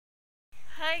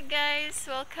Hi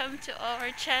guys! Welcome to our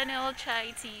channel,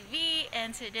 Chai TV.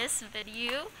 And to this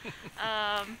video,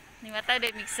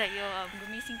 nimatadamig sa'yo,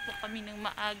 gumising po kami ng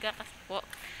maaga kasi po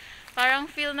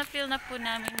parang feel na po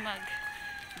namin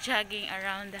mag-jogging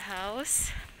around the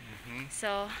house.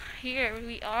 So, here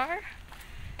we are.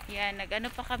 Yan,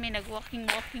 nag-ano pa kami, nag-walking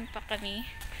pa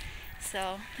kami.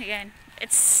 So, ayan,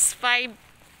 it's 5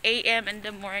 a.m. in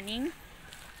the morning.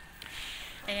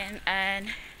 Ayan,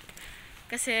 and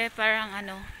kasi parang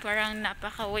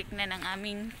napaka-wake na ng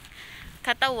aming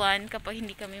katawan kapag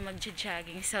hindi kami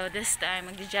magja-jogging. So this time,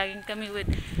 magja-jogging kami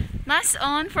with mask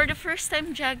on. For the first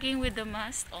time, jogging with the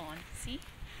mask on. See?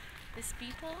 These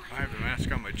people. I have the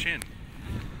mask on my chin.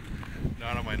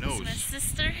 Not on my nose. My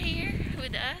sister here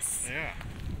with us. Yeah.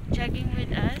 Jogging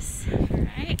with us.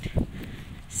 Alright.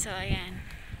 So ayan.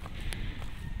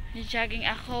 Jogging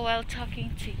ako while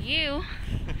talking to you.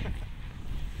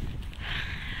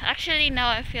 Actually, now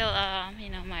I feel,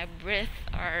 my breath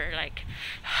are like.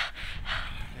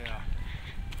 Yeah.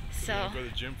 So. We didn't go to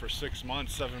the gym for 6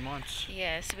 months, 7 months.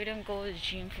 Yes, we don't go to the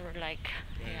gym for like.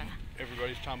 And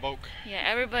everybody's Tambok. Yeah,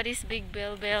 everybody's big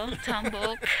Bill,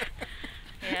 Tambok.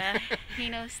 Yeah, he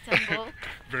knows Tambok.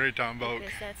 Very Tambok.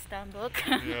 Because that's Tambok.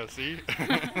 Yeah, see?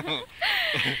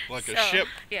 Like a ship.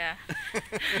 Yeah.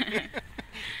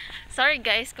 Sorry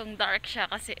guys kung dark siya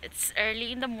kasi it's early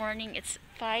in the morning. It's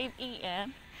 5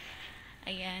 a.m.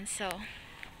 Ayan, so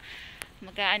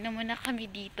mag-aano muna kami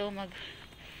dito,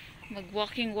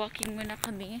 mag-walking muna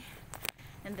kami.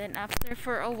 And then after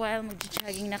for a while,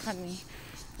 mag-jogging na kami.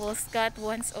 Well, Scott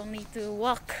wants only to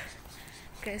walk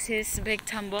because his big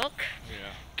Tambok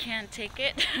can't take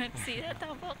it. See that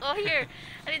Tambok? Oh, here.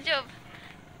 Ali Job,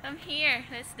 I'm here.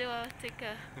 Let's take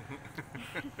a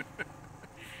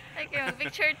okay,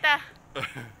 picture ta.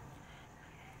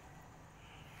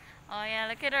 Oh yeah,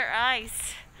 look at our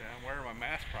eyes. Yeah, I'm wearing my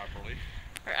mask properly.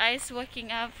 Our eyes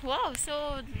waking up. Wow,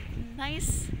 so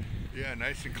nice. Yeah,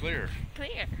 nice and clear.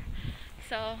 Clear.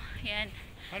 So, yeah.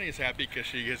 Honey is happy because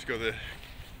she gets to go to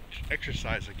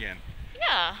exercise again.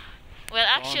 Yeah. Well,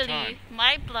 actually,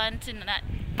 my plan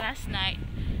last night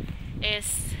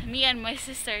is me and my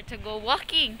sister to go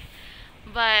walking.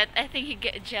 But I think he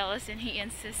get jealous and he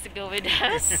insists to go with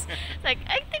us. Like,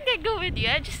 I think I go with you.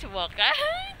 I just walk.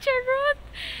 Charot.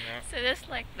 Yeah. So just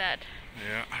like that.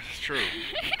 Yeah, that's true.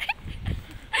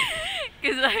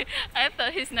 Because I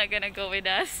thought he's not gonna go with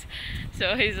us.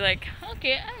 So he's like,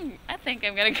 okay, I think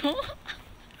I'm gonna go.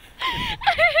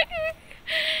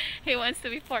 He wants to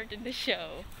be part of the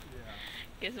show.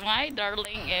 Because my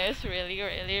darling is really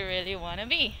wanna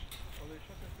be. Oh, they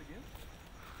shut this again?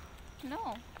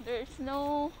 No, there's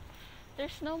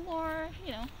no more,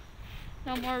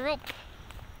 no more rope.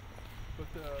 But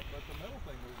the metal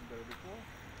thing wasn't there before.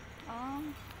 I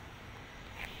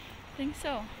think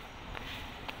so.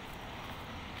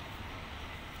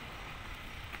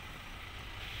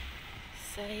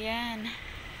 So yan.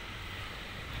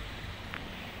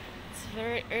 It's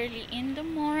very early in the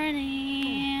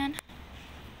morning.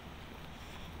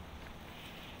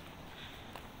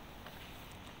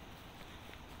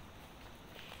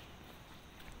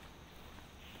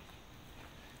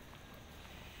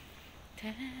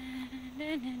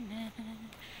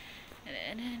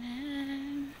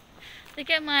 Look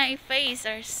at my face,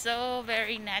 are so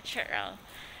very natural.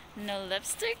 No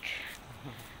lipstick,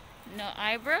 no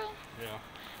eyebrow,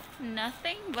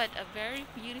 nothing but a very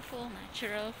beautiful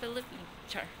natural Philippine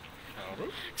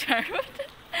Charot.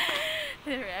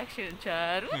 The reaction,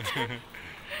 Charot.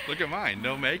 Look at mine.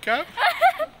 No makeup,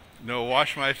 no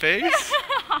wash my face,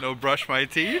 no brush my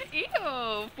teeth.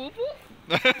 Ew, poo-poo.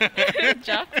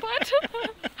 Jackpot.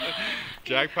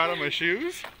 Jackpot on my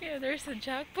shoes? Yeah, there's a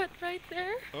jackpot right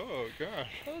there. Oh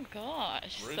gosh. Oh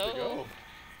gosh. Ready to go.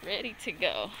 Ready to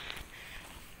go.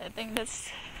 I think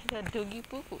that's the doggy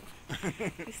poo poo.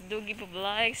 This doggy poop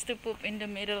likes to poop in the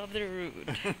middle of the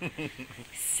road.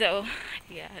 So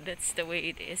yeah, that's the way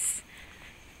it is.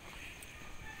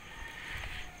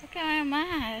 Look at my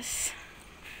mask.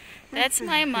 That's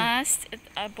my mask.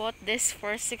 I bought this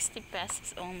for 60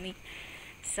 pesos only.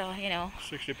 So,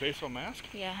 60 peso mask?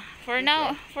 Yeah. For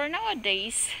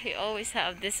nowadays, we always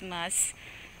have this mask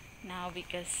now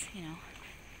because,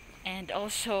 and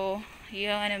also you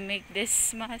want to make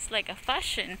this mask like a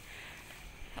fashion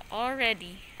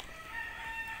already.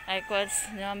 Like what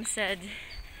Mom said,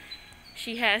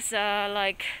 she has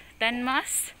like 10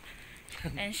 masks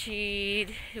and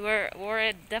she wore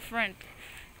it different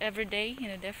every day,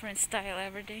 different style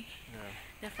every day,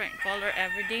 different color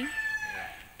every day.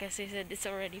 Because he said it's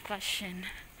already fashion.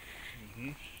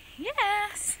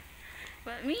 Yes,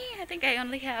 but me, I think I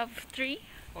only have 3.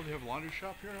 Oh, they have a laundry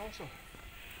shop here also.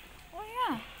 Oh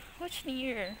yeah, what's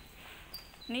near?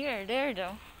 Near there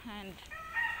though, and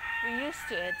we're used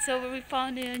to it. So we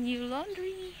found a new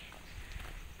laundry.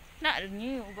 Not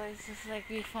new, but it's just like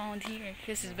we found here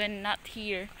because it's been not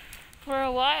here for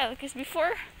a while. Because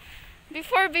before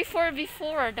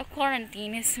the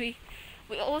quarantine is we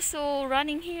also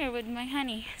running here with my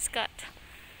honey Scott.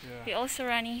 Yeah. We also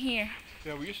running here.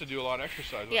 Yeah, we used to do a lot of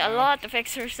exercise. Yeah, a lot of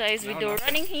exercise we No, do not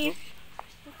running that. here.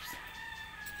 Oops.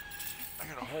 I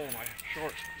got a hole in my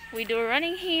shorts. We do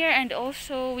running here and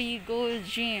also we go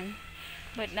gym.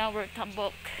 But now we're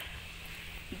Tambok.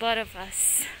 Both of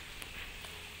us.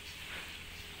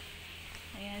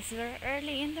 Yes, we're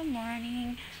early in the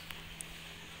morning.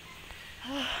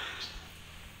 There's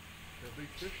a big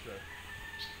fish there.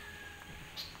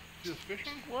 See this fish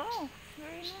on? Wow,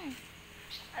 very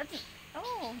nice.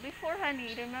 Oh, before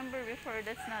honey, remember before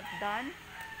that's not done?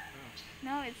 Yeah.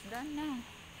 No, it's done now.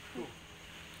 Cool.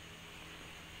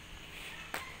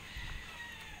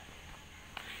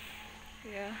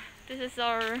 Yeah, this is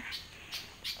our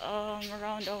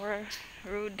around our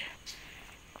road,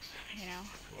 you know.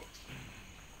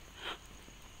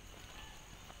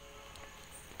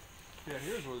 Yeah,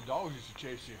 here's where the dogs used to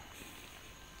chase you.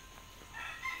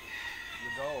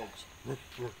 The dogs.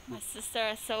 My sister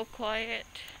is so quiet.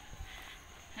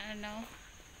 I don't know,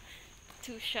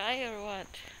 too shy or what?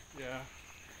 Yeah.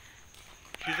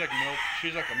 She's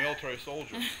like a military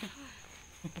soldier.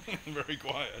 Very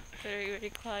quiet. Very, very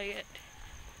quiet.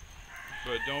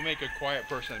 But don't make a quiet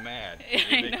person mad. I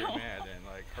You make her know. mad and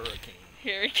like hurricane.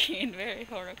 Hurricane, very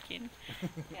hurricane.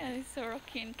 Yeah, it's a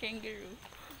hurricane kangaroo.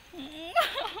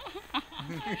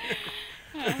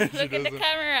 Look at the doesn't-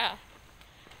 camera.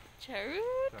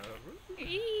 Charut.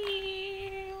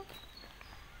 Ew.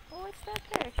 Oh, what's that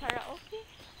there? Karaoke?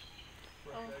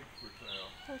 Fresh Oh. eggs for sale.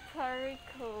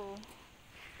 Pucarico.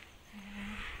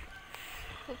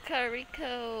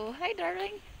 Pucarico. Hi,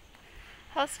 darling.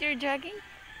 How's your jogging?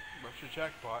 What's your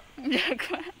jackpot?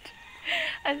 Jackpot.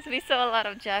 As we saw a lot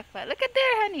of jackpot. Look at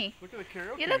there, honey. Look at the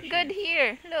karaoke You look good machines.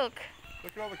 here. Look.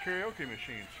 Look at all the karaoke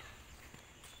machines.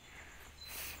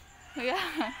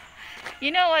 Yeah.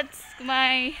 You know what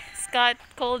my Scott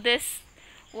called this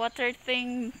water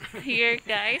thing here,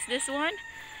 guys? This one?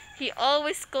 He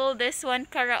always called this one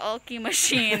karaoke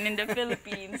machine in the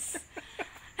Philippines.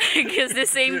 Because the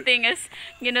same thing as,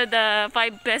 you know, the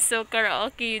 5 peso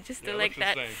karaoke. You just do Yeah, like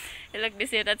looks the that. same. It looked the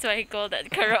same. That's why he called that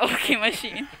karaoke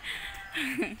machine.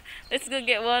 Let's go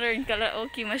get water in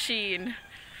karaoke machine.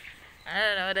 I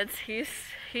don't know. That's his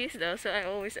though. So I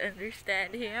always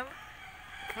understand him.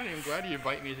 Honey, I'm glad you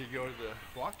invite me to go to the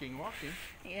walking.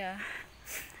 Yeah,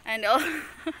 and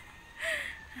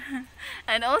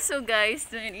and also, guys,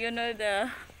 you know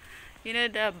the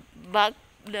back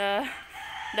the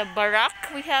barak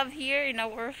we have here in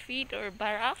our feet or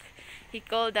barak. He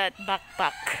called that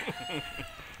backpack.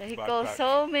 So he calls Backpack.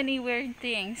 so many weird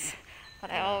things,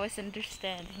 but I Yeah. always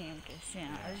understand him because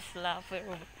I just laugh.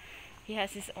 He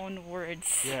has his own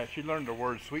words. Yeah, she learned the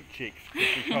word sweet cheeks.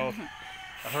 She called,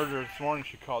 I heard her this morning,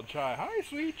 she called Chai, hi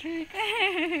sweet cheeks.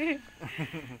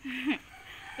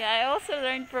 Yeah, I also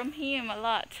learned from him a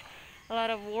lot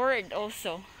of word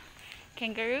also.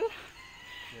 Kangaroo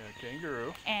Yeah,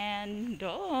 kangaroo. and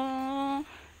a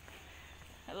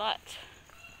lot.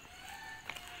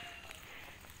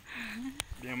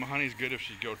 Yeah, my honey's good if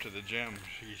she go to the gym.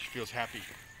 She feels happy.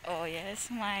 Oh yes,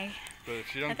 But if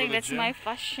she don't I go think to the that's gym, my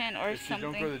fashion or if she don't go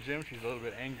to something. the gym, she's a little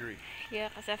bit angry. Yeah,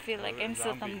 because I feel like little I'm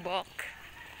so zombie. tambok.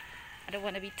 I don't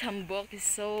want to be tambok. It's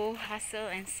so hassle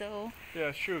and so Yeah,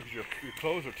 it's true, because your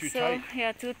clothes are too so tight.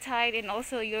 yeah, too tight, and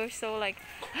also you're so like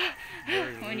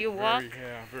Very, when you walk.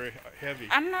 Yeah, very heavy.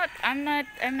 I'm not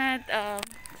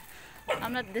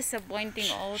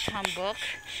disappointing all tambok,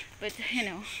 but you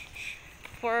know,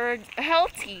 for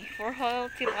healthy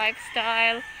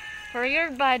lifestyle, for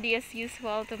your body as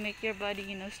usual, to make your body,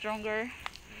 you know, stronger,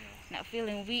 not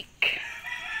feeling weak.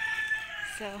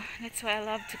 So that's why I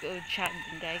love to go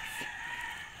jogging, guys.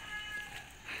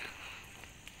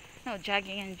 No,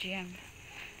 jogging and gym.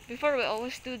 Before we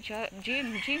always do gym.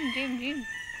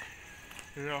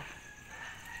 Yeah.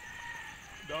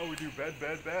 Now we do bed.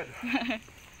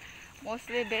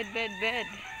 Mostly bed.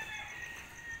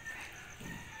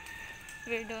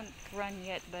 We don't run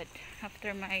yet, but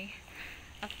after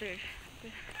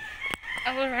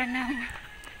I will run now.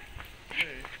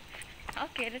 Hey.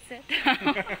 Okay, that's it.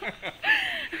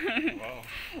 Wow.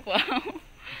 Wow.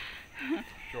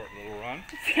 Short little run.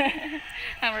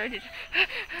 I'm already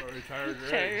Already tired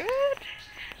already. Charut.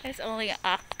 It's only an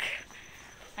act.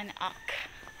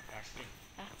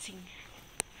 Acting.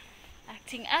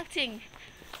 Acting.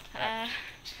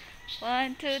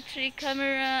 1, 2, 3,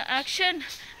 camera, action.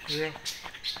 Yeah.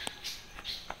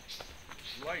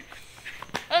 Light.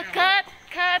 Oh, Camera. cut,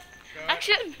 Cut.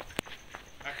 action.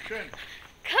 Action.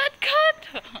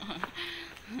 Cut.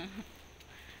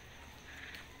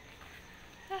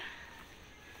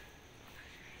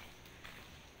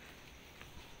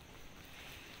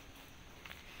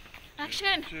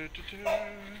 Action.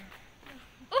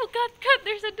 Oh, cut,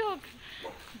 there's a dog.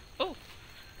 Oh.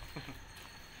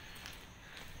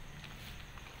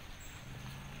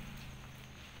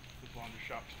 The pawn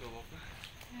shop still open?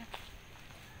 Yeah.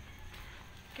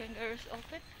 Kangaroos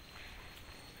open.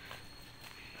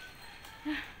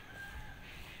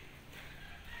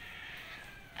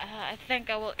 I think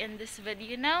I will end this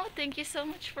video now. Thank you so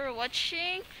much for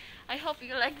watching. I hope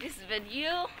you like this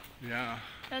video. Yeah.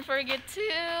 Don't forget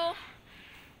to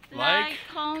Like,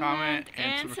 comment,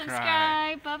 and and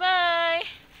subscribe. subscribe. Bye-bye.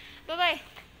 Bye-bye.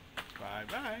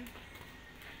 Bye-bye.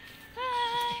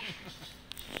 Bye.